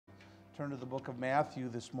Turn to the book of Matthew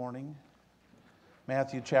this morning.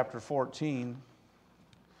 Matthew chapter 14.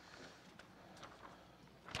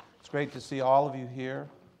 It's great to see all of you here.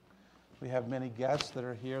 We have many guests that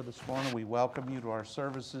are here this morning. We welcome you to our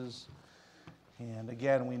services. And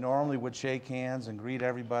again, we normally would shake hands and greet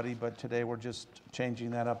everybody, but today we're just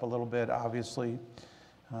changing that up a little bit, obviously.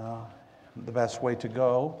 The best way to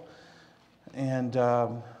go. And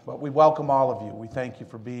but we welcome all of you. We thank you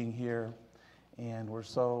for being here. And we're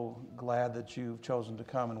so glad that you've chosen to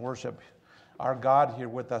come and worship our God here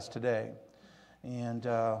with us today. And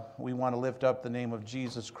we want to lift up the name of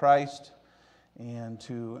Jesus Christ and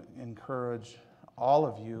to encourage all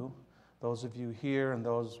of you, those of you here and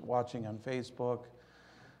those watching on Facebook,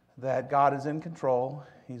 that God is in control.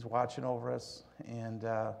 He's watching over us. And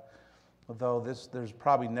although there's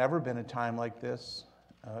probably never been a time like this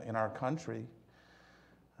in our country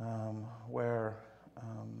where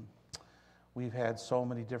we've had so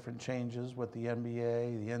many different changes with the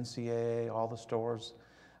NBA, the NCAA, all the stores.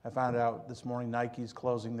 I found out this morning Nike's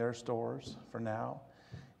closing their stores for now.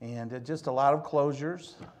 And just a lot of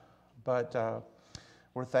closures. But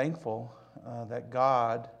we're thankful that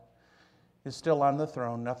God is still on the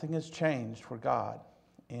throne. Nothing has changed for God.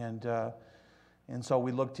 And so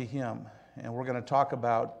we look to Him. And we're going to talk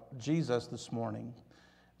about Jesus this morning.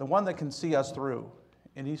 The one that can see us through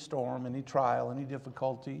any storm, any trial, any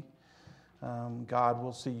difficulty. God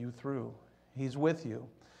will see you through. He's with you.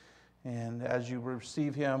 And as you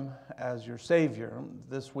receive Him as your Savior,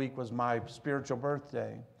 this week was my spiritual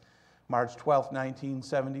birthday. March 12th,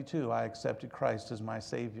 1972, I accepted Christ as my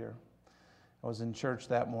Savior. I was in church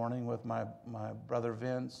that morning with my brother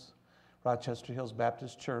Vince, Rochester Hills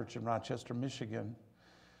Baptist Church in Rochester, Michigan.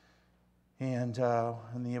 And the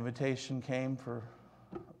invitation came for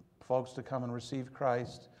folks to come and receive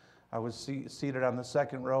Christ. I was seated on the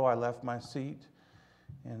second row. I left my seat,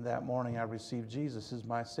 and that morning I received Jesus as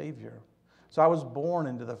my Savior. So I was born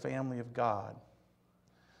into the family of God.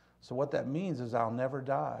 So what that means is I'll never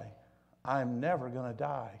die. I'm never going to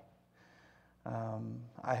die.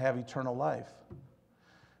 I have eternal life.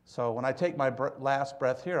 So when I take my last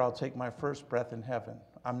breath here, I'll take my first breath in heaven.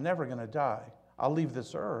 I'm never going to die. I'll leave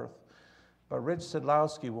this earth, but Richard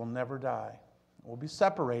Szdylowski will never die. We'll be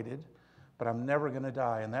separated, but I'm never going to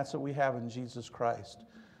die. And that's what we have in Jesus Christ.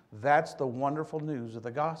 That's the wonderful news of the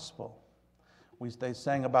gospel. They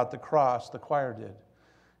sang about the cross, the choir did.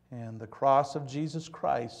 And the cross of Jesus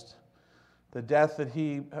Christ, the death that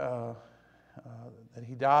He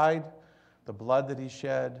died, the blood that He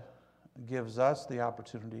shed, gives us the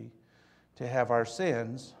opportunity to have our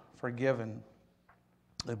sins forgiven,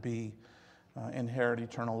 to inherit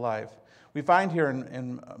eternal life. We find here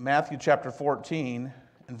in Matthew chapter 14,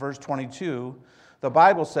 in verse 22, the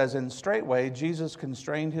Bible says, "And straightway Jesus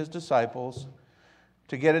constrained His disciples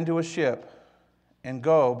to get into a ship and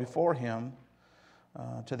go before Him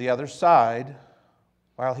to the other side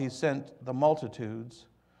while He sent the multitudes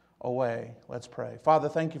away." Let's pray. Father,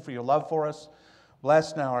 thank You for Your love for us.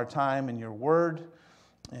 Bless now our time in Your word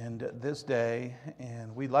and this day.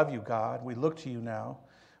 And we love You, God. We look to You now.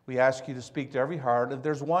 We ask You to speak to every heart. If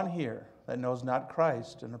there's one here that knows not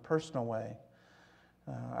Christ in a personal way,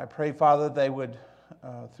 I pray, Father, they would,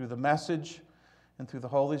 through the message and through the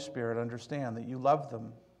Holy Spirit, understand that You love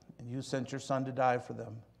them and You sent Your Son to die for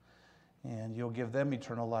them. And You'll give them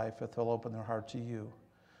eternal life if they'll open their heart to You.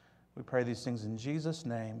 We pray these things in Jesus'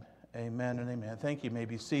 name. Amen and amen. Thank you. You may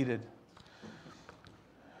be seated.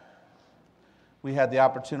 We had the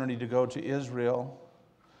opportunity to go to Israel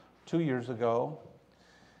 2 years ago.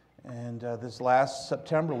 And this last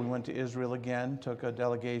September, we went to Israel again, took a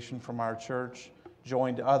delegation from our church,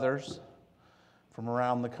 joined others from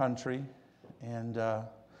around the country, and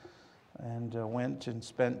went and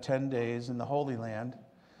spent 10 days in the Holy Land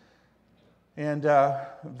and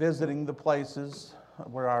visiting the places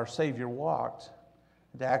where our Savior walked,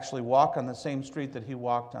 to actually walk on the same street that He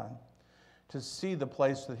walked on, to see the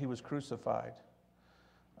place that He was crucified,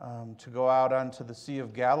 to go out onto the Sea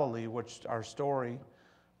of Galilee, which our story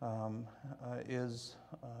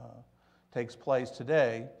takes place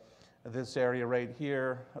today. This area right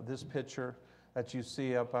here, this picture that you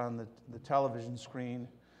see up on the television screen,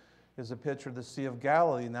 is a picture of the Sea of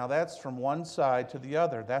Galilee. Now that's from one side to the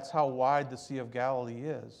other. That's how wide the Sea of Galilee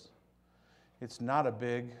is. It's not a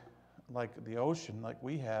big, like the ocean like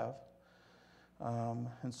we have.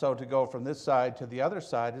 And so to go from this side to the other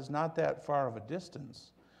side is not that far of a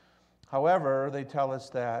distance. However, they tell us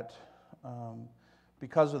that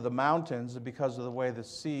because of the mountains and because of the way the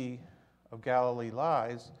Sea of Galilee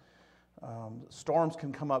lies, storms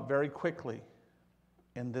can come up very quickly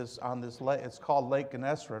on this lake. It's called Lake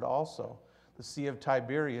Gennesaret also. The Sea of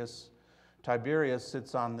Tiberias Tiberias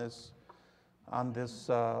sits on this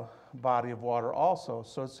body of water also.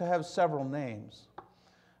 So it has several names.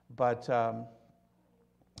 But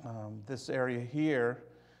this area here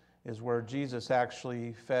is where Jesus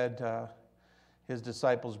actually fed his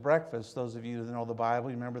disciples breakfast. Those of you that know the Bible,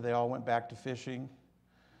 you remember they all went back to fishing.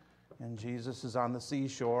 And Jesus is on the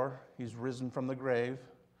seashore. He's risen from the grave.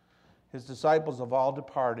 His disciples have all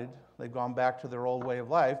departed. They've gone back to their old way of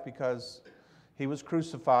life because he was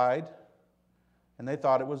crucified and they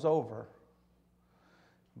thought it was over.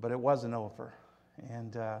 But it wasn't over.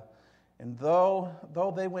 And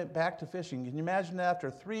though they went back to fishing, can you imagine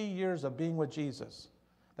after 3 years of being with Jesus,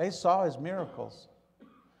 they saw his miracles.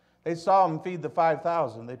 They saw him feed the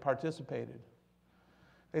 5,000. They participated.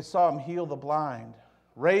 They saw him heal the blind,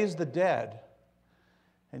 raise the dead.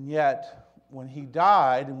 And yet, when he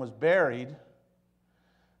died and was buried,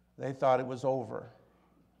 they thought it was over.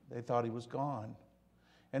 They thought he was gone.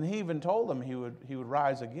 And he even told them he would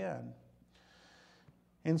rise again.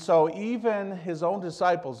 And so even his own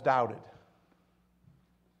disciples doubted.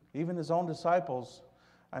 Even his own disciples,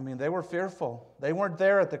 they were fearful. They weren't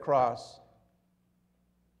there at the cross.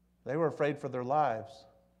 They were afraid for their lives.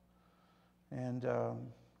 And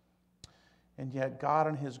yet God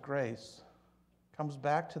in his grace comes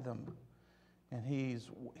back to them. And he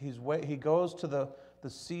goes to the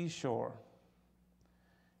seashore.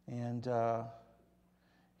 And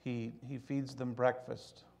he feeds them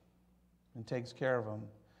breakfast and takes care of them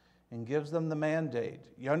and gives them the mandate.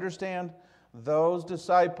 You understand? Those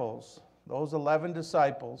disciples, those 11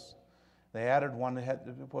 disciples, they added one, they had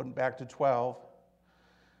to put it back to 12.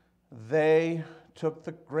 They took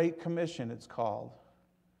the Great Commission, it's called,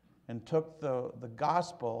 and took the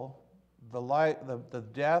gospel, the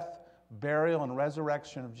death, burial, and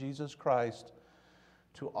resurrection of Jesus Christ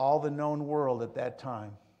to all the known world at that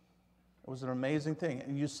time. It was an amazing thing.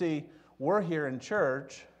 And you see, we're here in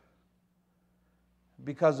church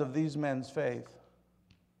because of these men's faith.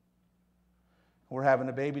 We're having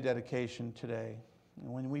a baby dedication today.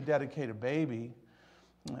 And when we dedicate a baby,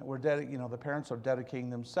 the parents are dedicating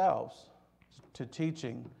themselves to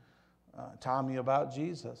teaching Tommy about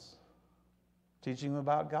Jesus, teaching him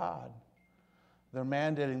about God. They're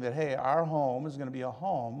mandating that, hey, our home is going to be a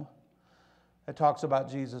home that talks about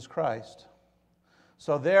Jesus Christ.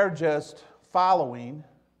 So they're just following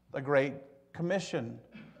the Great Commission,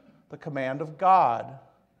 the command of God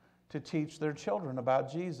to teach their children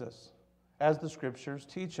about Jesus, as the Scriptures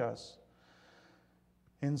teach us.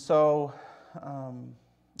 And so,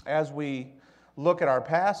 as we look at our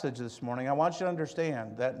passage this morning, I want you to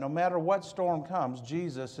understand that no matter what storm comes,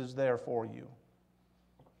 Jesus is there for you.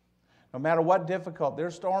 No matter what difficult,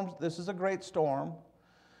 there's storms. This is a great storm.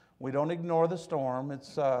 We don't ignore the storm.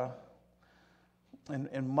 It's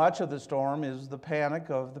and much of the storm is the panic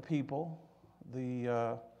of the people,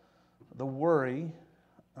 the worry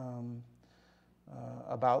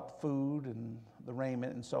about food and the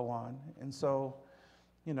raiment and so on. And so,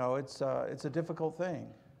 it's a difficult thing.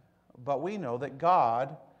 But we know that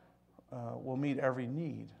God will meet every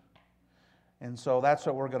need. And so that's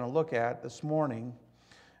what we're going to look at this morning.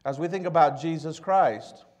 As we think about Jesus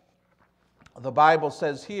Christ, the Bible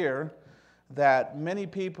says here that many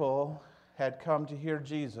people had come to hear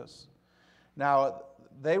Jesus. Now,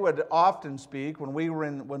 they would often speak, when we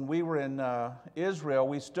were in Israel,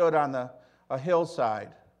 we stood on a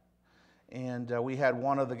hillside. And we had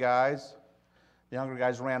one of the guys, the younger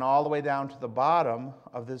guys, ran all the way down to the bottom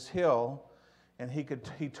of this hill, and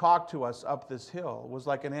he talked to us up this hill. It was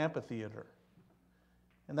like an amphitheater.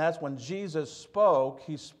 And that's when Jesus spoke.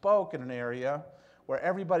 He spoke in an area where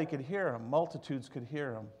everybody could hear him. Multitudes could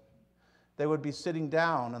hear him. They would be sitting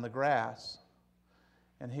down in the grass,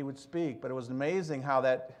 and he would speak. But it was amazing how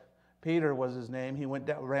that Peter was his name. He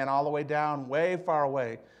ran all the way down, way far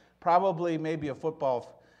away, probably maybe a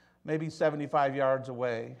football, maybe 75 yards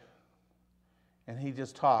away. And he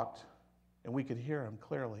just talked, and we could hear him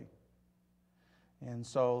clearly. And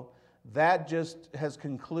so that just has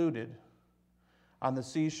concluded on the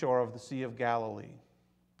seashore of the Sea of Galilee.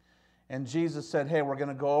 And Jesus said, hey, we're going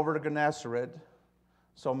to go over to Gennesaret.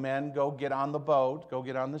 So men, go get on the boat, go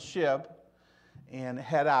get on the ship, and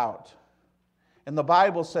head out. And the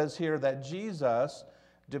Bible says here that Jesus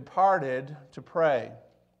departed to pray.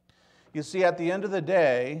 You see, at the end of the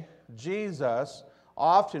day, Jesus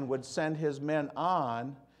often would send his men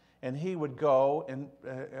on, and he would go and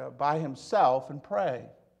by himself and pray.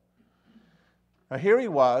 Now here he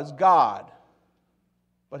was, God,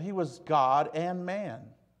 but he was God and man.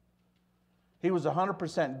 He was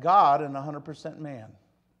 100% God and 100% man.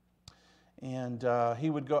 And he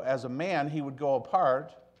would go, as a man, he would go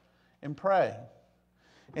apart and pray.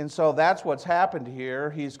 And so that's what's happened here.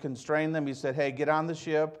 He's constrained them. He said, hey, get on the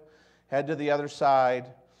ship, head to the other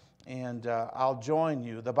side, and I'll join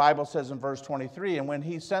you. The Bible says in verse 23, and when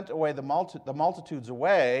he sent away the multitudes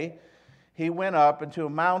away, he went up into a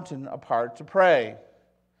mountain apart to pray.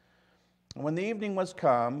 And when the evening was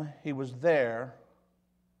come, he was there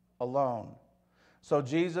alone. So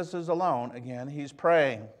Jesus is alone. Again, he's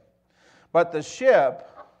praying. But the ship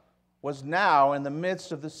was now in the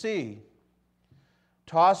midst of the sea,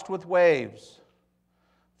 tossed with waves,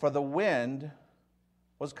 for the wind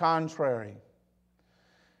was contrary.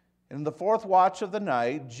 In the fourth watch of the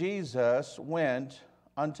night, Jesus went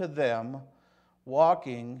unto them,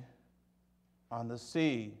 walking on the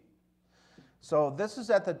sea. So this is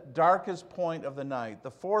at the darkest point of the night,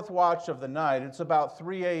 the fourth watch of the night. It's about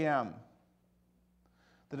 3 a.m.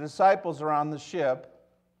 The disciples are on the ship.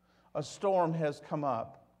 A storm has come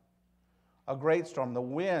up, a great storm. The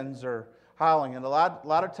winds are howling, and a lot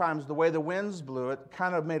of times the way the winds blew, it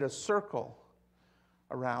kind of made a circle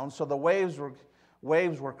around, so the waves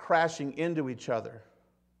were crashing into each other.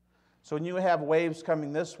 So when you have waves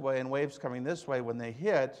coming this way and waves coming this way, when they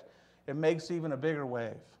hit, it makes even a bigger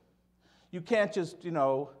wave. You can't just,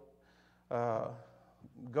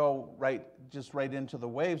 go right into the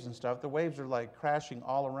waves and stuff. The waves are like crashing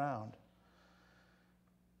all around.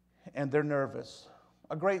 And they're nervous.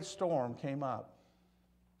 A great storm came up.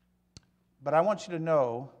 But I want you to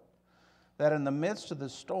know that in the midst of the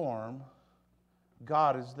storm,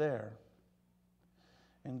 God is there.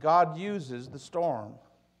 And God uses the storm.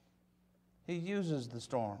 He uses the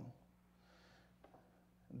storm.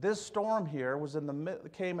 This storm here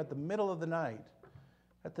came at the middle of the night,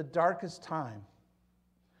 at the darkest time.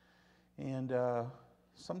 And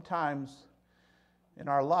sometimes in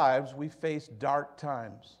our lives, we face dark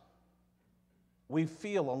times. We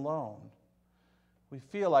feel alone. We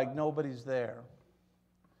feel like nobody's there.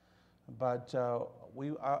 But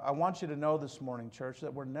I want you to know this morning, church,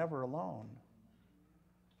 that we're never alone.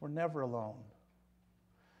 We're never alone.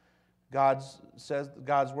 God's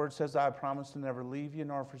word says, I promise to never leave you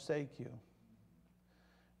nor forsake you.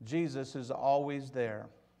 Jesus is always there.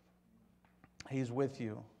 He's with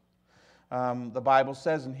you. The Bible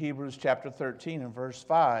says in Hebrews chapter 13 and verse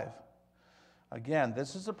 5, again,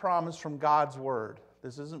 this is a promise from God's word.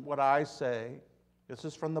 This isn't what I say. This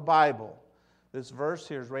is from the Bible. This verse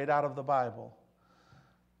here is right out of the Bible.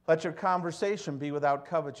 Let your conversation be without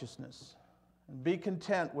covetousness. And be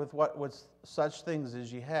content with such things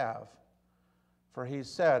as ye have. For he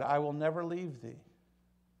said, I will never leave thee,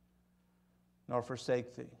 nor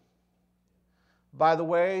forsake thee. By the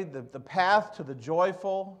way, the path to the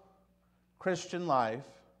joyful Christian life,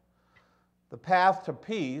 the path to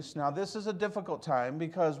peace, now this is a difficult time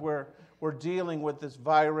because we're dealing with this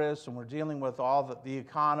virus and we're dealing with all the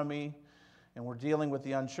economy and we're dealing with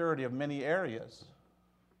the unsurety of many areas.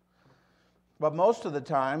 But most of the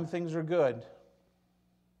time, things are good.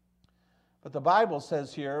 But the Bible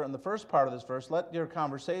says here in the first part of this verse, let your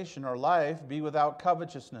conversation or life be without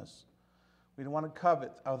covetousness. We don't want to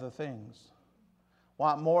covet other things,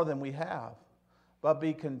 want more than we have, but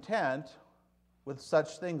be content with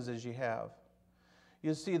such things as you have.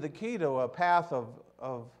 You see, the key to a path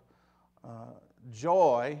of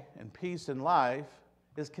joy and peace in life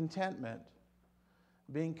is contentment,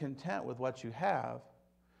 being content with what you have.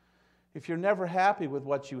 If you're never happy with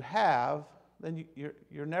what you have, then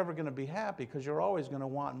you're never going to be happy because you're always going to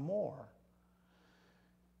want more.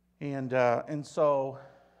 And so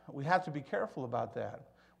we have to be careful about that.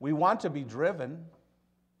 We want to be driven.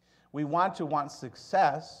 We want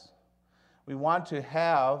success. We want to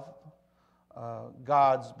have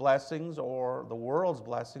God's blessings or the world's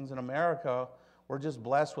blessings. In America, we're just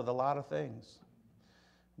blessed with a lot of things.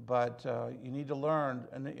 But you need to learn,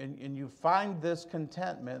 and you find this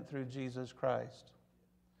contentment through Jesus Christ.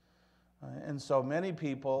 And so many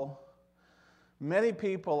people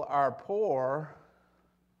are poor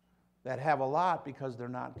that have a lot because they're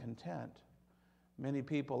not content. Many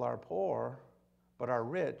people are poor but are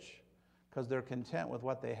rich because they're content with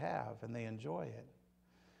what they have and they enjoy it.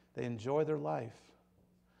 They enjoy their life.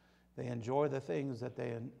 They enjoy the things that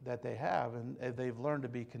they have, and they've learned to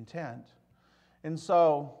be content. And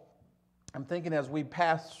so I'm thinking as we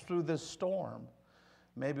pass through this storm,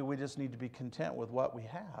 maybe we just need to be content with what we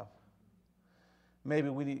have. Maybe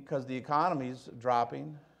we need, because the economy's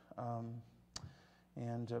dropping,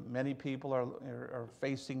 and many people are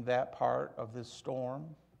facing that part of this storm.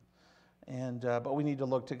 But we need to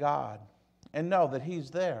look to God and know that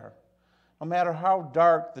He's there. No matter how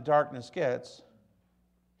dark the darkness gets,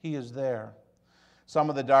 He is there. Some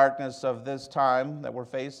of the darkness of this time that we're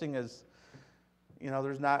facing is,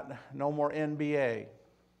 there's no more NBA.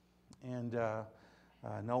 And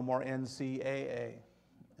no more NCAA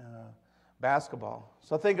basketball.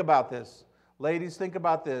 So think about this. Ladies, think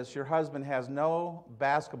about this. Your husband has no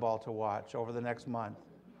basketball to watch over the next month.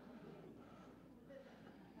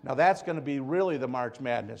 Now that's going to be really the March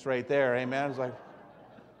Madness right there, amen? It's like,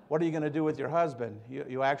 what are you going to do with your husband?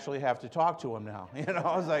 You actually have to talk to him now, you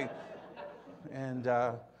know? It's like, and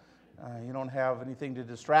you don't have anything to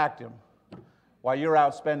distract him. While you're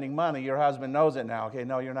out spending money, your husband knows it now. Okay,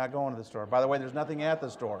 no, you're not going to the store. By the way, there's nothing at the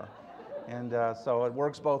store. And so it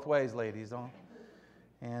works both ways, ladies.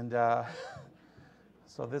 And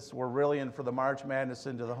so we're really in for the March Madness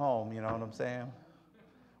into the home, you know what I'm saying?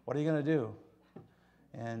 What are you going to do?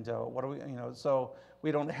 And what do we, so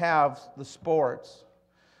we don't have the sports.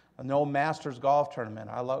 No Masters golf tournament.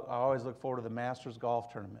 I always look forward to the Masters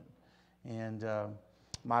golf tournament. And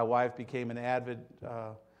my wife became an avid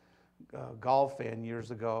golf fan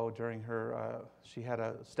years ago during she had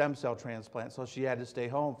a stem cell transplant, so she had to stay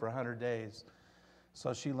home for 100 days.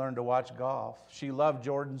 So she learned to watch golf. She loved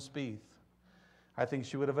Jordan Spieth. I think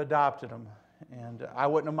she would have adopted him. And I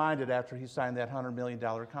wouldn't have minded after he signed that $100 million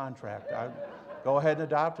contract. Go ahead and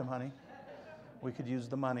adopt him, honey. We could use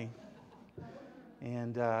the money.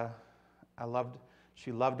 And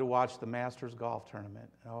she loved to watch the Masters golf tournament.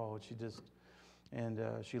 Oh,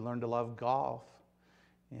 she learned to love golf.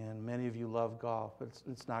 And many of you love golf, but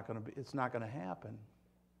it's not going to happen.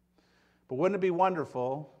 But wouldn't it be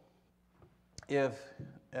wonderful if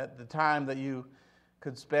at the time that you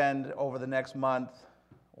could spend over the next month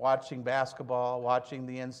watching basketball, watching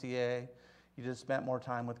the NCAA, you just spent more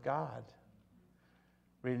time with God,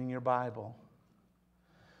 reading your Bible.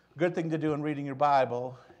 Good thing to do in reading your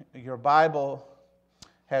Bible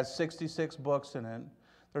has 66 books in it.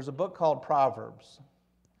 There's a book called Proverbs.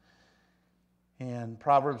 And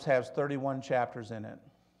Proverbs has 31 chapters in it.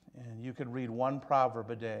 And you could read one proverb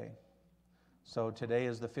a day. So today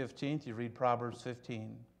is the 15th. You read Proverbs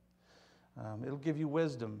 15. It'll give you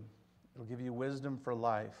wisdom. It'll give you wisdom for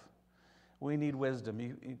life. We need wisdom.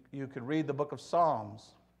 You could read the book of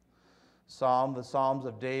Psalms. The Psalms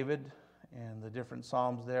of David and the different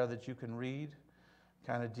Psalms there that you can read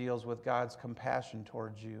kind of deals with God's compassion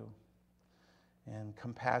towards you. And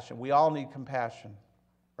compassion. We all need compassion,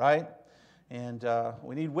 right? And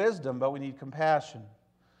we need wisdom, but we need compassion.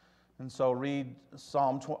 And so read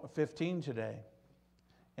Psalm 15 today.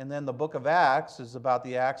 And then the book of Acts is about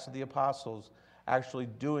the Acts of the Apostles, actually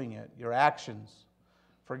doing it, your actions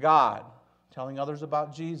for God, telling others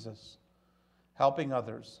about Jesus, helping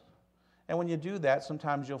others. And when you do that,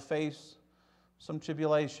 sometimes you'll face some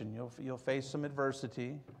tribulation. You'll face some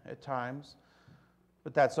adversity at times.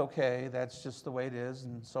 But that's okay. That's just the way it is.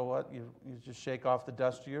 And so what? You just shake off the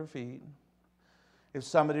dust of your feet. If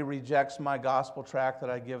somebody rejects my gospel tract that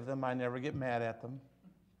I give them, I never get mad at them.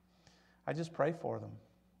 I just pray for them.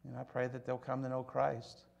 And I pray that they'll come to know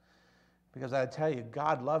Christ. Because I tell you,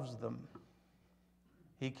 God loves them.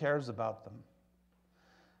 He cares about them.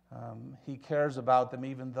 He cares about them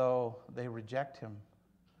even though they reject Him.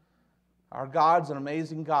 Our God's an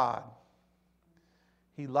amazing God.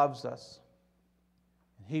 He loves us.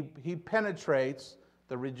 He penetrates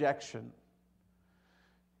the rejection.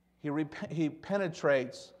 He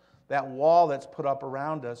penetrates that wall that's put up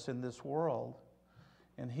around us in this world.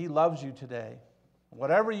 And He loves you today.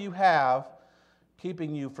 Whatever you have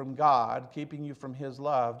keeping you from God, keeping you from His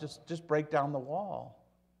love, just break down the wall.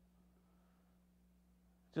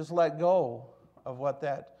 Just let go of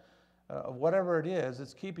whatever it is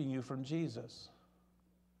that's keeping you from Jesus.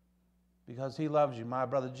 Because He loves you. My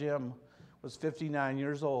brother Jim was 59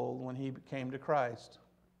 years old when he came to Christ.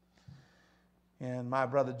 And my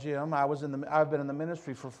brother Jim, I've been in the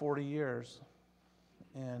ministry for 40 years.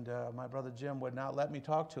 And my brother Jim would not let me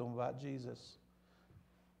talk to him about Jesus.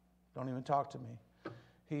 Don't even talk to me.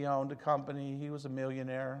 He owned a company. He was a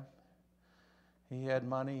millionaire. He had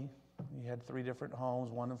money. He had 3 different homes,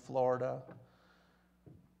 one in Florida.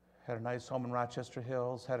 Had a nice home in Rochester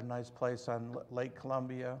Hills. Had a nice place on Lake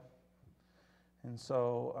Columbia. And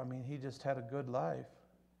so, he just had a good life.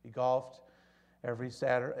 He golfed every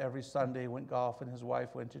Sunday, went golfing. His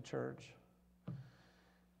wife went to church.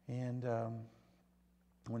 And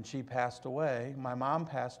when she passed away, my mom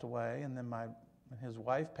passed away, and then his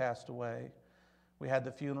wife passed away. We had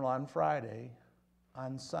the funeral on Friday.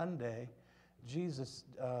 On Sunday,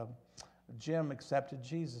 Jim accepted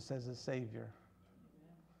Jesus as his Savior.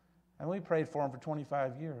 And we prayed for him for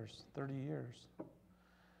 25 years, 30 years.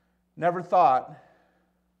 Never thought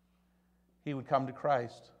he would come to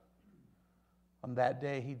Christ. On that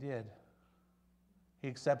day, he did. He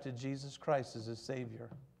accepted Jesus Christ as his Savior.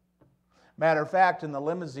 Matter of fact, in the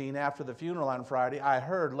limousine after the funeral on Friday, I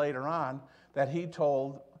heard later on that he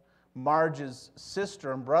told Marge's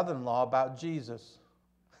sister and brother-in-law about Jesus.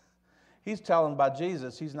 He's telling about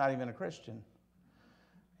Jesus. He's not even a Christian.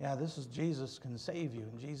 Yeah, this is Jesus can save you,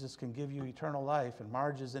 and Jesus can give you eternal life, and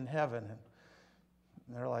Marge is in heaven. And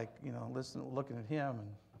they're like, looking at him.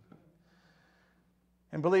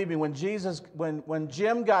 And believe me, when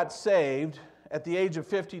Jim got saved at the age of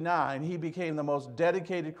 59, he became the most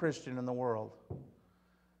dedicated Christian in the world.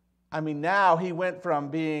 I mean, now he went from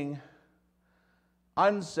being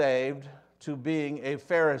unsaved to being a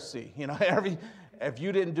Pharisee. If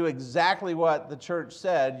you didn't do exactly what the church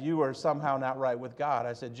said, you were somehow not right with God.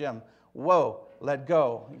 I said, Jim, whoa, let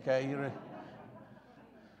go, okay?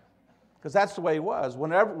 Because that's the way he was.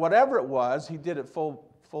 Whatever it was, he did it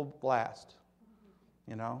full blast,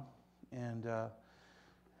 And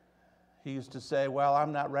he used to say, well,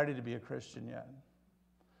 I'm not ready to be a Christian yet.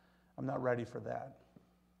 I'm not ready for that.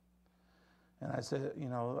 And I said,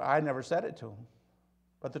 I never said it to him.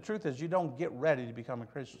 But the truth is, you don't get ready to become a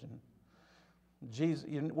Christian.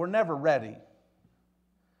 We're never ready.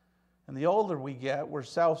 And the older we get, we're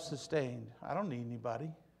self-sustained. I don't need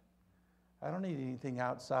anybody. I don't need anything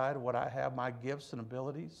outside of what I have, my gifts and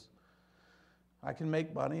abilities. I can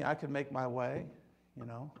make money. I can make my way,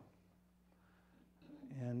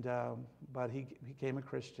 And but he became a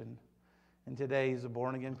Christian. And today he's a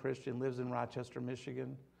born-again Christian, lives in Rochester,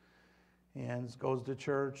 Michigan, and goes to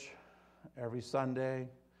church every Sunday.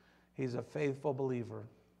 He's a faithful believer.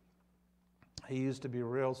 He used to be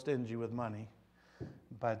real stingy with money.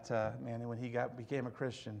 But, when he became a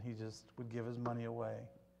Christian, he just would give his money away.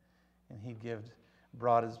 And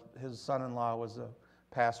brought his son-in-law was a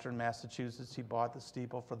pastor in Massachusetts. He bought the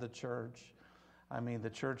steeple for the church. The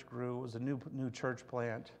church grew. It was a new church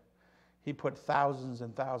plant. He put thousands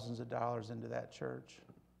and thousands of dollars into that church.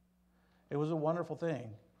 It was a wonderful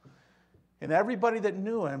thing. And everybody that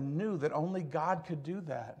knew him knew that only God could do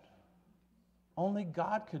that. Only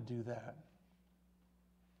God could do that.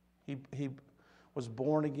 He was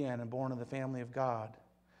born again and born in the family of God.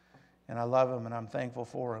 And I love him and I'm thankful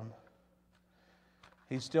for him.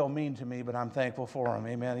 He's still mean to me, but I'm thankful for him.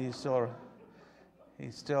 Amen. He's still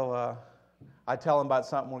I tell him about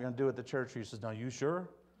something we're going to do at the church. He says, no, you sure?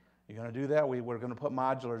 You're going to do that? We're going to put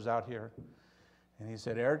modulars out here. And he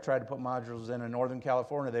said, Eric tried to put modulars in Northern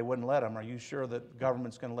California. They wouldn't let him. Are you sure that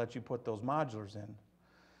government's going to let you put those modulars in?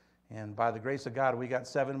 And by the grace of God, we got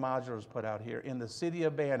 7 modulars put out here in the city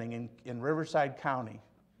of Banning, in Riverside County,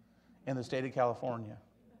 in the state of California.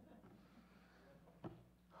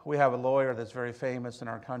 We have a lawyer that's very famous in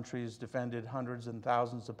our country. He's defended hundreds and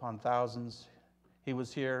thousands upon thousands. He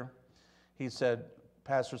was here. He said,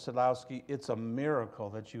 Pastor Szdylowski, it's a miracle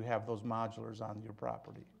that you have those modulars on your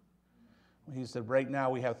property. He said, right now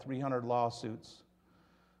we have 300 lawsuits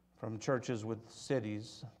from churches with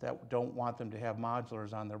cities that don't want them to have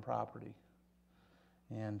modulars on their property.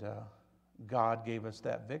 And God gave us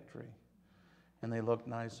that victory. And they look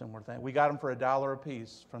nice and we're thankful. We got them for $1 a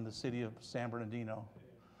piece from the city of San Bernardino.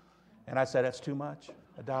 And I said, that's too much,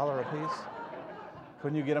 $1 a piece?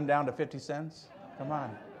 Couldn't you get them down to 50 cents? Come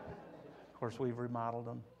on. Of course, we've remodeled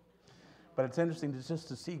them. But it's interesting just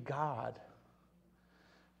to see God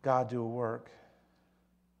do a work.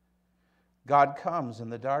 God comes in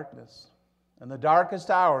the darkness. In the darkest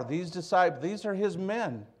hour, these disciples, these are his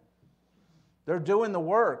men. They're doing the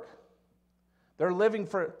work. They're living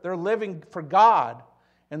for God,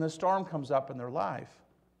 and the storm comes up in their life.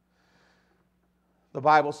 The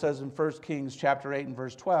Bible says in 1 Kings chapter 8 and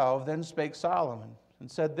verse 12, then spake Solomon and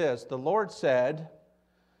said this, the Lord said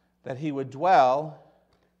that he would dwell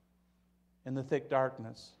in the thick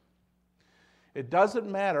darkness. It doesn't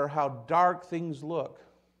matter how dark things look,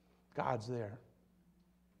 God's there.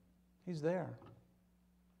 He's there.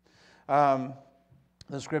 The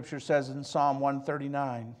scripture says in Psalm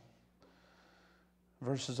 139,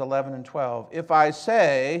 verses 11 and 12, if I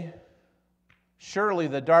say, surely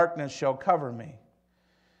the darkness shall cover me,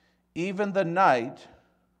 even the night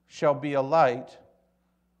shall be a light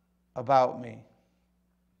about me.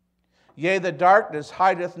 Yea, the darkness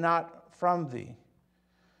hideth not from thee,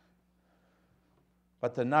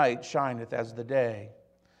 but the night shineth as the day,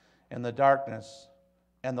 and the darkness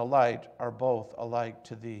and the light are both alike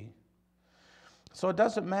to thee. So it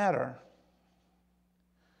doesn't matter.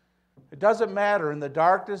 It doesn't matter in the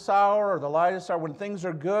darkest hour or the lightest hour, when things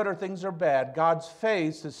are good or things are bad, God's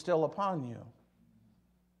face is still upon you.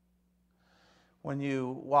 When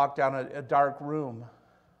you walk down a dark room,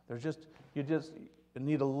 you just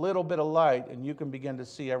need a little bit of light and you can begin to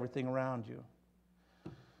see everything around you.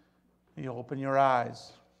 You open your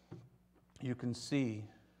eyes, you can see,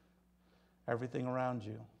 everything around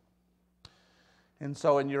you. And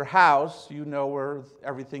so in your house, you know where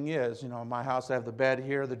everything is. In my house, I have the bed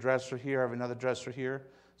here, the dresser here, I have another dresser here.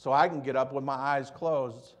 So I can get up with my eyes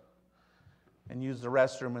closed and use the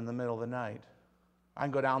restroom in the middle of the night. I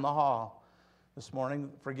can go down the hall. This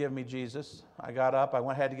morning, forgive me, Jesus. I got up,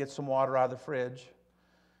 had to get some water out of the fridge.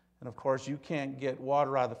 And of course, you can't get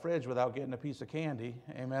water out of the fridge without getting a piece of candy.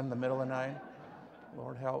 Amen, in the middle of the night.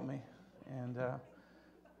 Lord help me. And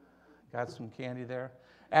got some candy there.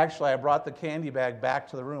 Actually, I brought the candy bag back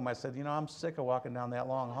to the room. I said, I'm sick of walking down that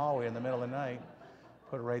long hallway in the middle of the night.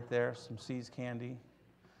 Put it right there, some See's candy.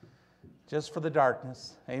 Just for the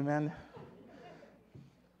darkness. Amen.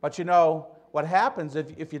 But what happens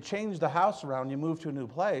if you change the house around, you move to a new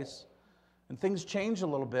place, and things change a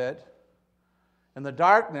little bit, in the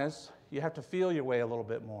darkness, you have to feel your way a little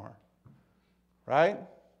bit more. Right?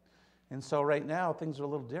 And so right now, things are a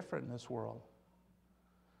little different in this world.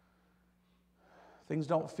 Things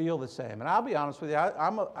don't feel the same. And I'll be honest with you,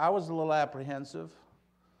 I was a little apprehensive.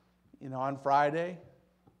 On Friday,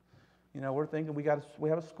 we're thinking we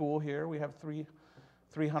have a school here. We have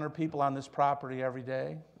 300 people on this property every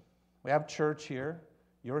day. We have church here.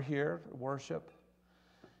 You're here to worship.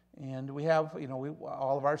 And we have,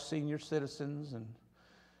 all of our senior citizens and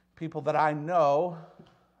people that I know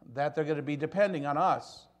that they're going to be depending on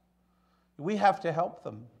us. We have to help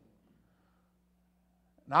them.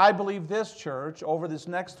 And I believe this church, over this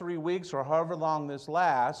next 3 weeks or however long this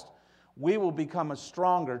lasts, we will become a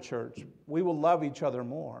stronger church. We will love each other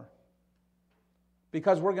more.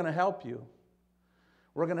 Because we're going to help you.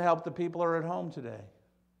 We're going to help the people who are at home today.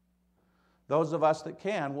 Those of us that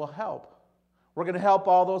can will help. We're going to help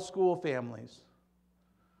all those school families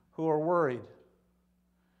who are worried.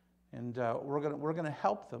 And we're going to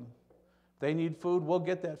help them. If they need food, we'll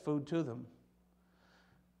get that food to them.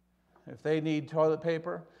 If they need toilet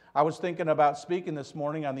paper, I was thinking about speaking this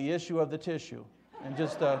morning on the issue of the tissue and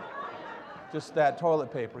just that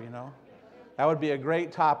toilet paper, That would be a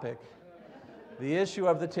great topic. The issue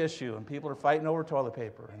of the tissue, and people are fighting over toilet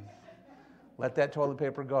paper. And let that toilet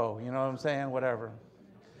paper go, you know what I'm saying? Whatever.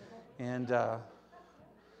 And, but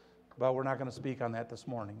we're not going to speak on that this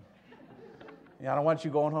morning. I don't want you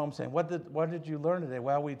going home saying, what did you learn today?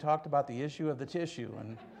 Well, we talked about the issue of the tissue,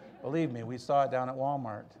 and believe me, we saw it down at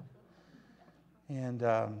Walmart. And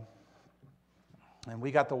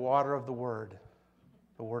we got the water of the Word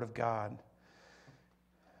of God.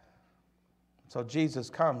 So Jesus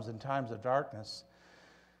comes in times of darkness.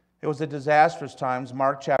 It was a disastrous times.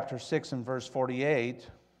 Mark chapter 6 and verse 48,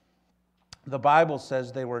 the Bible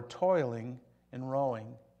says they were toiling and rowing.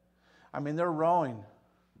 They're rowing.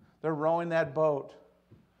 They're rowing that boat.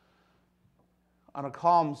 On a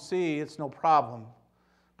calm sea, it's no problem.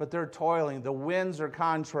 But they're toiling. The winds are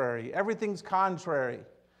contrary. Everything's contrary.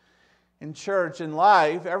 In church, in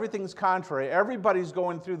life, everything's contrary. Everybody's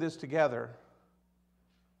going through this together.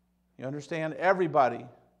 You understand? Everybody.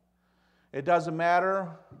 It doesn't matter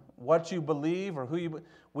what you believe or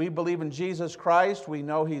we believe in Jesus Christ. We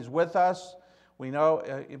know He's with us. We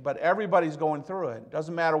know, but everybody's going through it. It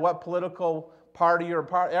doesn't matter what political party you're a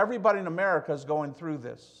part. Everybody in America is going through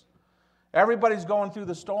this. Everybody's going through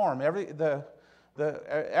the storm.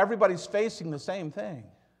 Everybody's facing the same thing.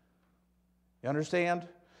 You understand?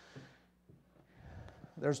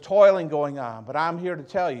 There's toiling going on, but I'm here to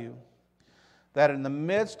tell you that in the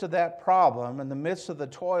midst of that problem, in the midst of the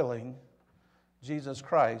toiling, Jesus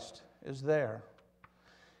Christ is there.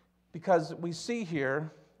 Because we see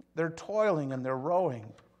here, they're toiling and they're rowing.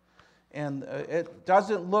 And it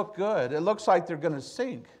doesn't look good. It looks like they're going to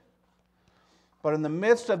sink. But in the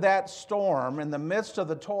midst of that storm, in the midst of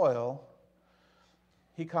the toil,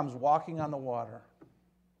 He comes walking on the water.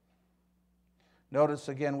 Notice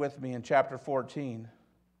again with me in chapter 14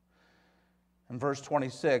 and verse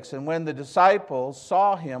 26. And when the disciples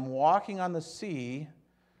saw Him walking on the sea,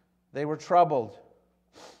 they were troubled.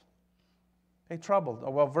 They troubled.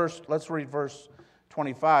 Let's read verse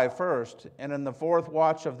 25 first. And in the fourth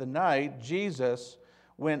watch of the night, Jesus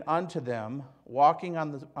went unto them, walking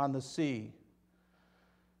on the sea.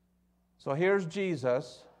 So here's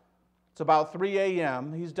Jesus. It's about 3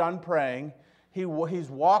 a.m. He's done praying. He's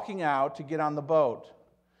walking out to get on the boat.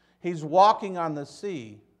 He's walking on the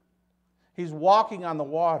sea. He's walking on the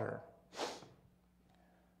water.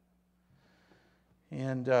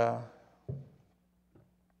 And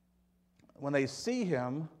when they see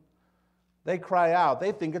Him, they cry out.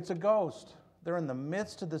 They think it's a ghost. They're in the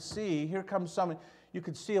midst of the sea. Here comes someone. You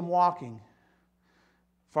could see Him walking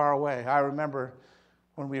far away. I remember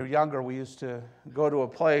when we were younger, we used to go to a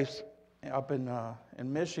place up in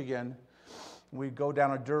Michigan, We'd go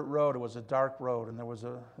down a dirt road. It was a dark road, and there was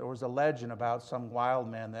a legend about some wild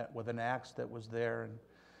man that with an axe that was there,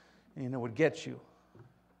 and would get you.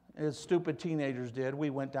 As stupid teenagers did, we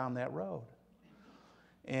went down that road.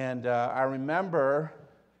 And I remember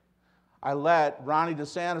Ronnie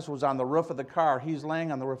DeSantis was on the roof of the car. He's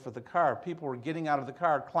laying on the roof of the car. People were getting out of the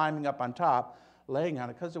car, climbing up on top, laying on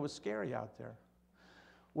it, because it was scary out there.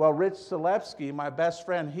 Well, Rich Szdylowski, my best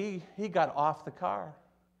friend, he got off the car.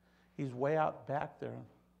 He's way out back there.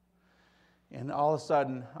 And all of a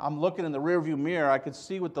sudden, I'm looking in the rearview mirror. I could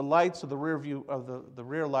see with the lights of the rear view of the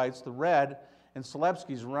rear lights, the red, and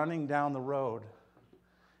Szdylowski's running down the road.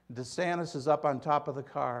 DeSantis is up on top of the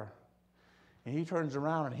car. And he turns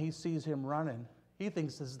around and he sees him running. He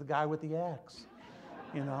thinks this is the guy with the axe,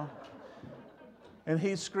 And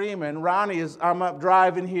he's screaming. I'm up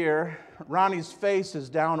driving here. Ronnie's face is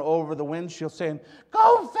down over the windshield saying,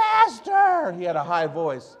 "Go faster!" He had a high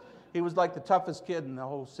voice. He was like the toughest kid in the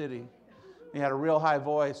whole city. He had a real high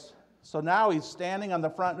voice. So now he's standing on the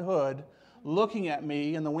front hood, looking at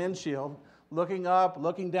me in the windshield, looking up,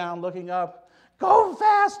 looking down, looking up. "Go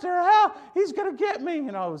faster! Hell, he's going to get me!"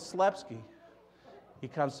 It was Szdylowski. He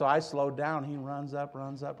comes, so I slowed down. He runs up,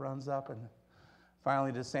 and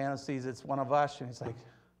finally DeSantis sees it's one of us, and he's like,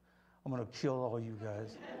 "I'm going to kill all you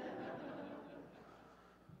guys."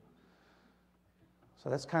 So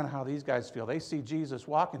that's kind of how these guys feel. They see Jesus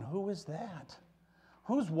walking. Who is that?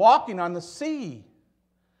 Who's walking on the sea?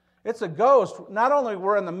 It's a ghost. Not only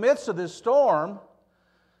we're in the midst of this storm,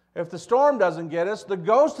 if the storm doesn't get us, the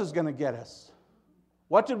ghost is going to get us.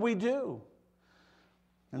 What did we do?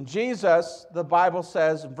 And Jesus, the Bible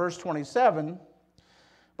says in verse 27,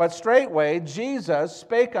 "But straightway Jesus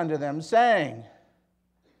spake unto them, saying,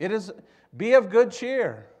 Be of good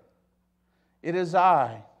cheer. It is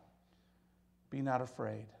I. Be not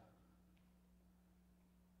afraid."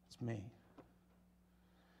 It's me.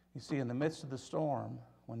 You see, in the midst of the storm,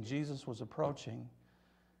 when Jesus was approaching,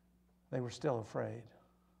 they were still afraid.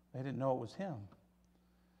 They didn't know it was him.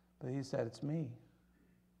 But he said, "It's me.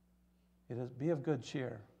 Be of good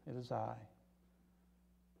cheer. It is I.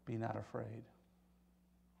 Be not afraid."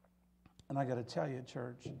 And I got to tell you,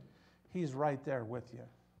 church, he's right there with you.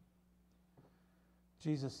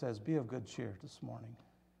 Jesus says, "Be of good cheer this morning.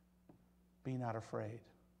 Be not afraid,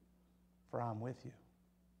 for I'm with you."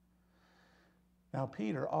 Now,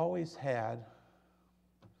 Peter always had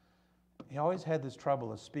this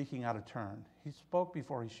trouble of speaking out of turn. He spoke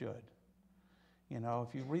before he should.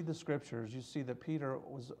 If you read the scriptures, you see that Peter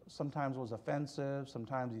sometimes was offensive,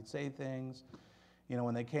 sometimes he'd say things.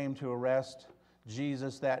 When they came to arrest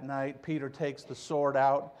Jesus that night, Peter takes the sword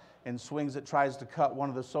out and swings it, tries to cut one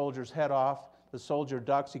of the soldiers' head off. The soldier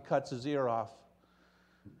ducks, he cuts his ear off.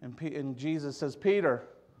 And Jesus says, "Peter,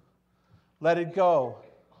 let it go."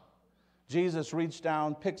 Jesus reached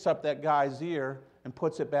down, picks up that guy's ear, and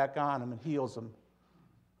puts it back on him and heals him.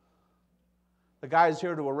 The guy's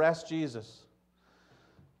here to arrest Jesus.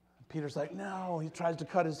 Peter's like, "No." He tries to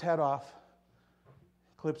cut his head off,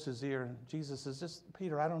 clips his ear. And Jesus says, "Just,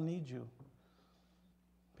 Peter, I don't need you.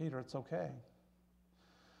 Peter, it's okay."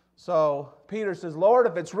 So Peter says, "Lord,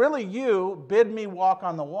 if it's really you, bid me walk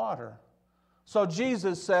on the water." So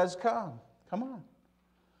Jesus says, come on.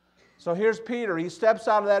 So here's Peter. He steps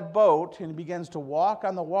out of that boat and he begins to walk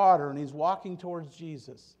on the water, and he's walking towards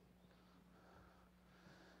Jesus.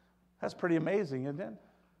 That's pretty amazing, isn't it?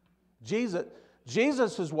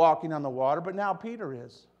 Jesus is walking on the water, but now Peter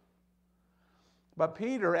is. But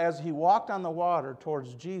Peter, as he walked on the water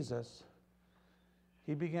towards Jesus,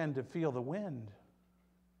 he began to feel the wind.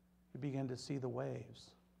 He began to see the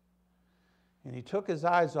waves. And he took his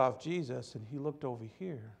eyes off Jesus, and he looked over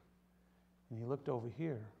here, and he looked over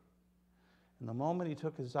here. And the moment he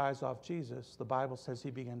took his eyes off Jesus, the Bible says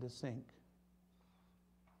he began to sink.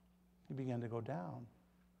 He began to go down.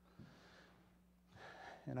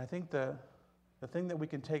 And I think the thing that we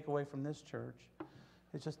can take away from this church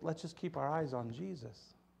is let's just keep our eyes on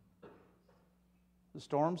Jesus. The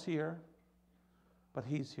storm's here, but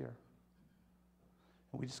he's here.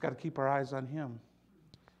 And we just got to keep our eyes on him.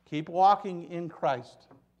 Keep walking in Christ.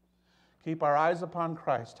 Keep our eyes upon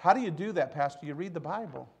Christ. How do you do that, Pastor? You read the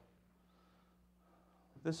Bible.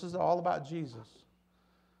 This is all about Jesus.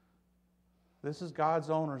 This is God's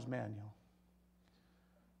owner's manual.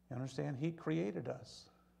 You understand? He created us.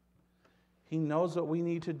 He knows what we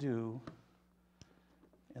need to do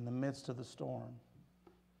in the midst of the storm.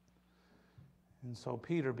 And so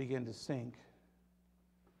Peter began to sink.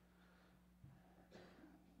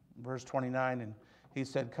 Verse 29, and he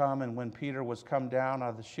said, "Come." And when Peter was come down out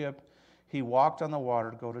of the ship, he walked on the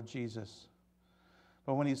water to go to Jesus.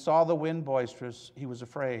 But when he saw the wind boisterous, he was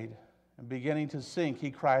afraid, and beginning to sink,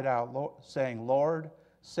 he cried out, saying, Lord,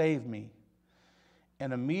 save me.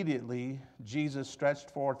 And immediately Jesus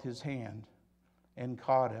stretched forth his hand and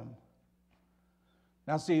caught him.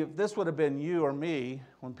 Now see, if this would have been you or me,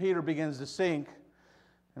 when Peter begins to sink,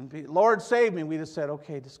 and Lord, save me, we just said,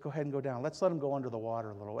 okay, just go ahead and go down. Let's let him go under the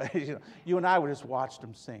water a little ways. You and I would just watched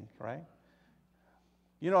him sink, right?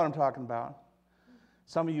 You know what I'm talking about.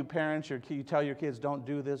 Some of you parents, you tell your kids, don't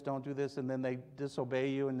do this, and then they disobey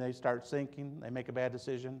you and they start sinking. They make a bad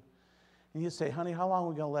decision. And you say, honey, how long are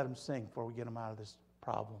we going to let him sink before we get him out of this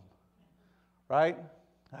problem? Right?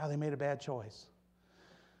 Oh, they made a bad choice.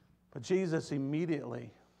 But Jesus immediately,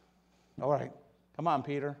 all right, come on,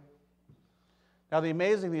 Peter. Now the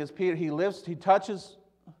amazing thing is, Peter, he touches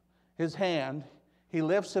his hand, he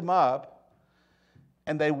lifts him up,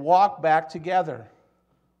 and they walk back together.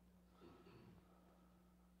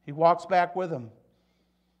 He walks back with him.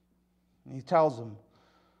 And he tells him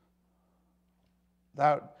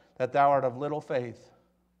that thou art of little faith.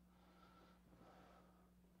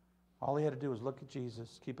 All he had to do was look at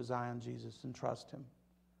Jesus, keep his eye on Jesus, and trust him.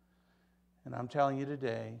 And I'm telling you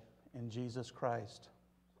today, in Jesus Christ,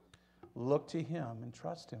 look to him and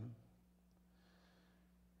trust him.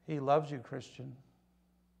 He loves you, Christian.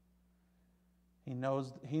 He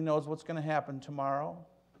knows what's going to happen tomorrow.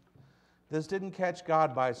 This didn't catch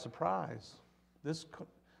God by surprise. This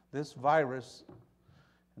virus,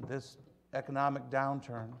 this economic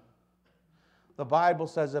downturn, the Bible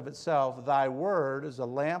says of itself, thy word is a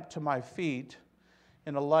lamp to my feet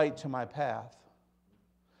and a light to my path.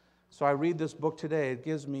 So I read this book today. It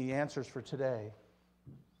gives me answers for today.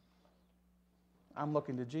 I'm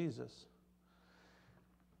looking to Jesus.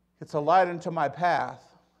 It's a light into my path.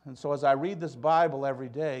 And so as I read this Bible every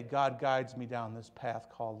day, God guides me down this path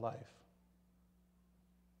called life.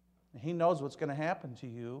 He knows what's going to happen to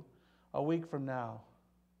you a week from now,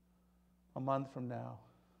 a month from now.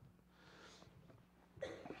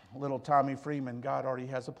 Little Tommy Freeman, God already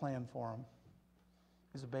has a plan for him.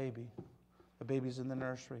 He's a baby. The baby's in the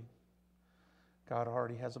nursery. God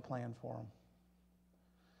already has a plan for him.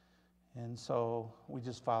 And so we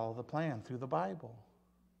just follow the plan through the Bible.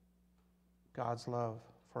 God's love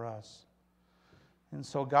for us. And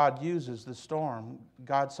so God uses the storm.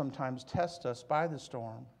 God sometimes tests us by the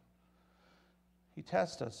storm. He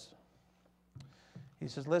tests us. He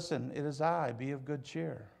says, listen, it is I, be of good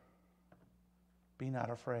cheer. Be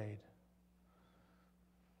not afraid.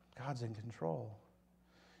 God's in control.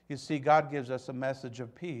 You see, God gives us a message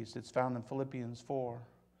of peace. It's found in Philippians 4,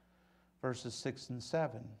 verses 6 and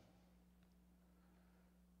 7.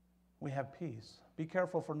 We have peace. Be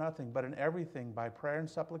careful for nothing, but in everything, by prayer and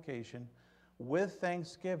supplication, with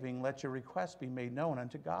thanksgiving, let your requests be made known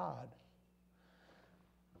unto God.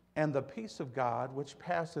 And the peace of God, which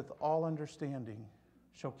passeth all understanding,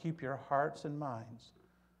 shall keep your hearts and minds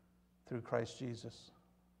through Christ Jesus.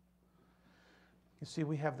 You see,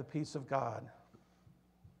 we have the peace of God.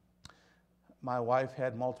 My wife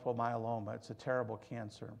had multiple myeloma. It's a terrible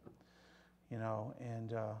cancer,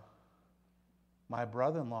 and my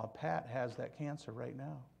brother-in-law, Pat, has that cancer right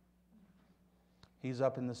now. He's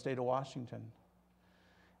up in the state of Washington.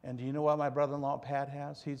 And do you know what my brother-in-law, Pat,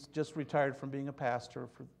 has? He's just retired from being a pastor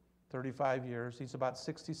for 35 years. He's about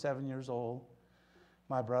 67 years old.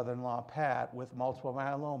 My brother-in-law, Pat, with multiple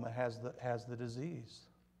myeloma, has the disease,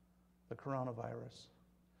 the coronavirus.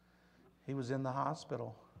 He was in the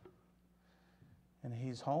hospital. And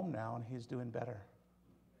he's home now, and he's doing better.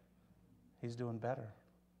 He's doing better.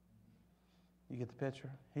 You get the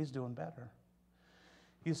picture? He's doing better.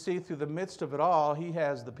 You see, through the midst of it all, he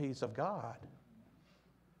has the peace of God.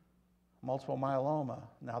 Multiple myeloma,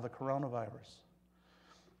 now the coronavirus.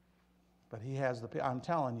 But he has I'm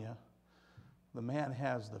telling you, the man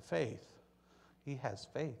has the faith. He has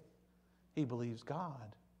faith. He believes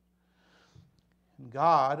God. And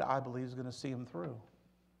God, I believe, is going to see him through.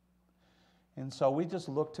 And so we just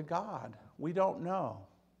look to God. We don't know.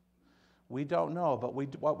 We don't know, but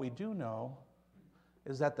what we do know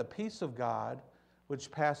is that the peace of God,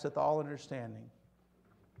 which passeth all understanding.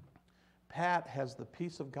 Pat has the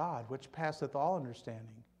peace of God, which passeth all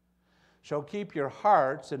understanding, shall keep your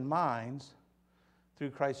hearts and minds through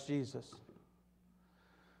Christ Jesus.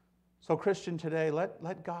 So Christian, today,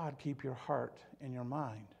 let God keep your heart and your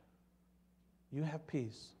mind. You have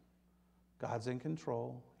peace. God's in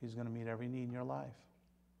control. He's going to meet every need in your life.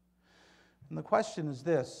 And the question is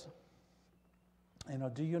this,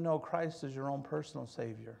 do you know Christ as your own personal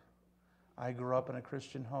Savior? I grew up in a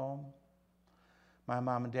Christian home. My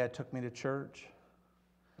mom and dad took me to church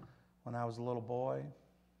when I was a little boy.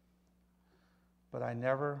 But I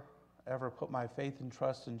never, ever put my faith and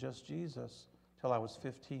trust in just Jesus till I was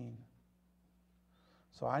 15.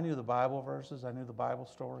 So I knew the Bible verses, I knew the Bible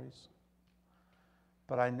stories,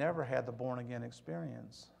 but I never had the born-again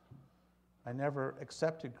experience. I never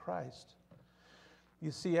accepted Christ.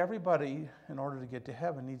 You see, everybody, in order to get to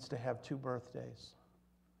heaven, needs to have two birthdays.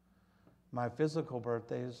 My physical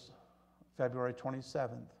birthday is February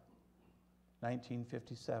 27th,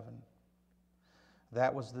 1957.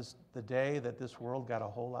 That was the day that this world got a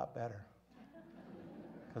whole lot better.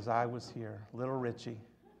 Because I was here, little Richie.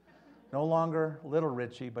 No longer little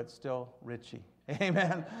Richie, but still Richie.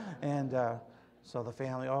 Amen? And so the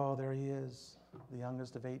family, oh, there he is, the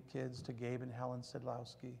youngest of 8 kids to Gabe and Helen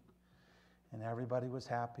Szdylowski. And everybody was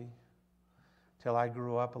happy till I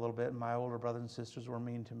grew up a little bit, and my older brothers and sisters were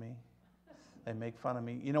mean to me. They make fun of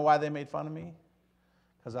me. You know why they made fun of me?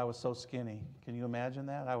 Because I was so skinny. Can you imagine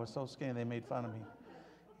that? I was so skinny, they made fun of me.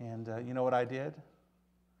 And you know what I did?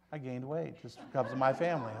 I gained weight just because of my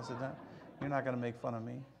family. I said, no, you're not going to make fun of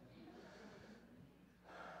me.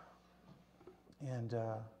 And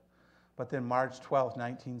but then March 12th,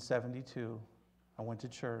 1972, I went to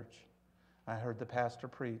church. I heard the pastor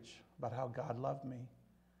preach about how God loved me,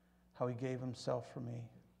 how he gave himself for me,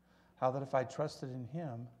 how that if I trusted in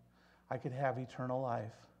him, I could have eternal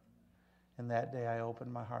life. And that day I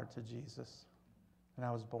opened my heart to Jesus, and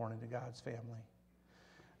I was born into God's family.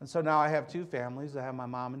 And so now I have 2 families. I have my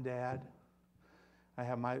mom and dad. I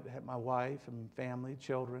have my wife and family,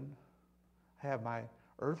 children. I have my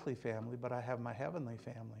earthly family, but I have my heavenly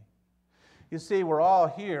family. You see, we're all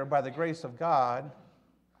here by the grace of God,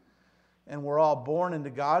 and we're all born into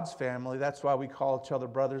God's family. That's why we call each other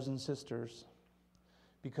brothers and sisters,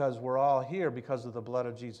 because we're all here because of the blood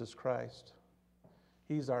of Jesus Christ.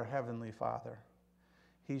 He's our heavenly Father.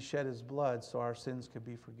 He shed his blood so our sins could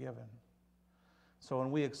be forgiven. So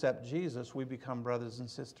when we accept Jesus, we become brothers and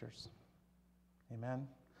sisters. Amen?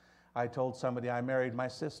 I told somebody I married my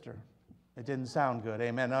sister. It didn't sound good.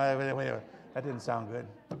 Amen? No, wait. That didn't sound good.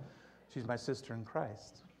 She's my sister in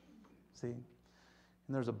Christ. See? And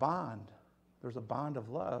there's a bond. There's a bond of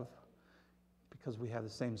love because we have the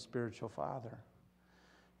same spiritual Father.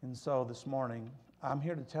 And so this morning, I'm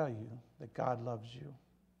here to tell you that God loves you.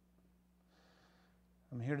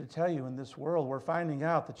 I'm here to tell you in this world, we're finding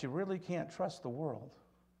out that you really can't trust the world.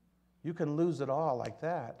 You can lose it all like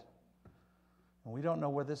that. And we don't know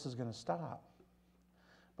where this is going to stop.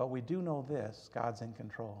 But we do know this, God's in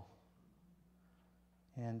control.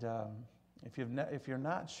 And if you're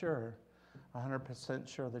not sure, 100%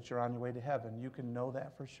 sure that you're on your way to heaven, you can know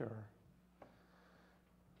that for sure.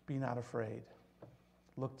 Be not afraid.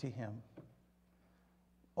 Look to him.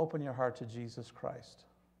 Open your heart to Jesus Christ.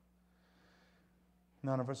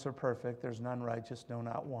 None of us are perfect. There's none righteous, no,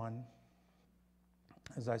 not one.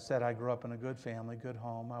 As I said, I grew up in a good family, good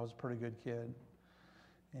home. I was a pretty good kid.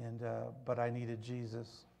 But I needed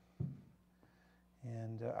Jesus.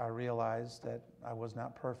 And I realized that I was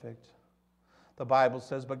not perfect. The Bible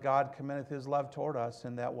says, but God commendeth his love toward us,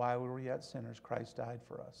 in that while we were yet sinners, Christ died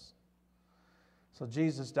for us. So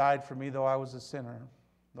Jesus died for me, though I was a sinner,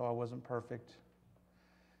 though I wasn't perfect.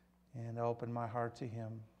 And I opened my heart to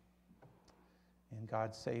him. And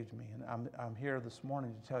God saved me. And I'm here this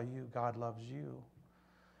morning to tell you, God loves you.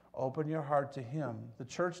 Open your heart to him. The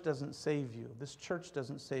church doesn't save you. This church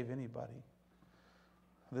doesn't save anybody.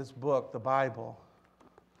 This book, the Bible,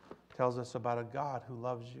 tells us about a God who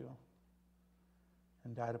loves you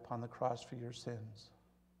and died upon the cross for your sins.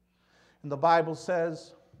 And the Bible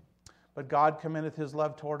says, but God commendeth his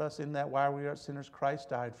love toward us, in that while we are sinners, Christ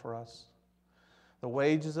died for us. The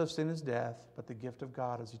wages of sin is death, but the gift of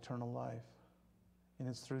God is eternal life. And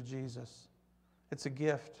it's through Jesus. It's a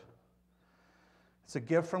gift. It's a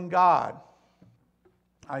gift from God.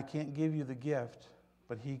 I can't give you the gift,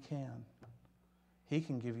 but he can. He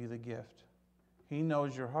can give you the gift. He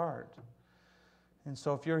knows your heart. And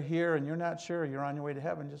so if you're here and you're not sure you're on your way to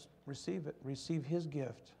heaven, just receive it. Receive his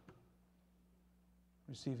gift.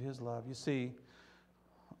 Receive his love. You see,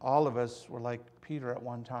 all of us were like Peter at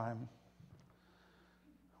one time.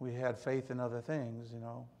 We had faith in other things,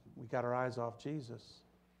 We got our eyes off Jesus.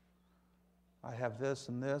 I have this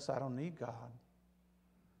and this. I don't need God.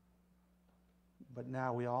 But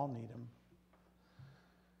now we all need him.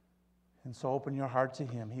 And so open your heart to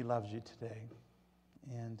him. He loves you today.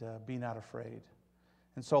 And be not afraid.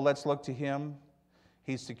 And so let's look to him.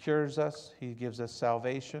 He secures us. He gives us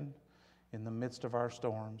salvation in the midst of our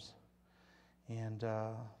storms. And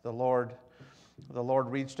the Lord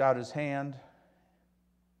reached out his hand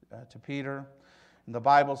to Peter. And the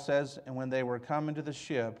Bible says, and when they were come into the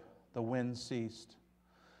ship, the wind ceased.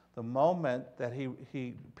 The moment that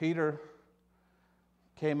Peter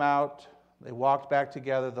came out, they walked back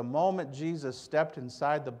together. The moment Jesus stepped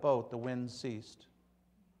inside the boat, the wind ceased.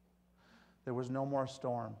 there was no more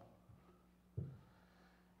storm. You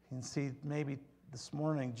can see maybe this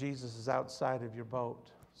morning Jesus is outside of your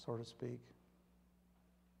boat, so to speak.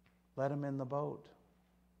 Let him in the boat,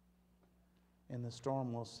 and the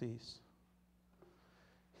storm will cease.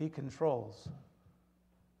 He controls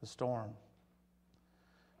the storm.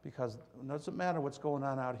 Because it doesn't matter what's going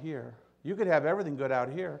on out here. You could have everything good out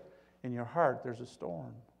here. In your heart, there's a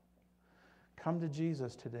storm. Come to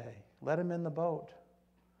Jesus today. Let him in the boat.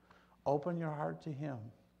 Open your heart to him,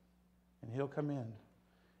 and he'll come in,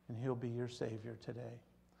 and he'll be your Savior today.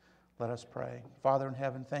 Let us pray. Father in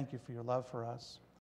heaven, thank you for your love for us.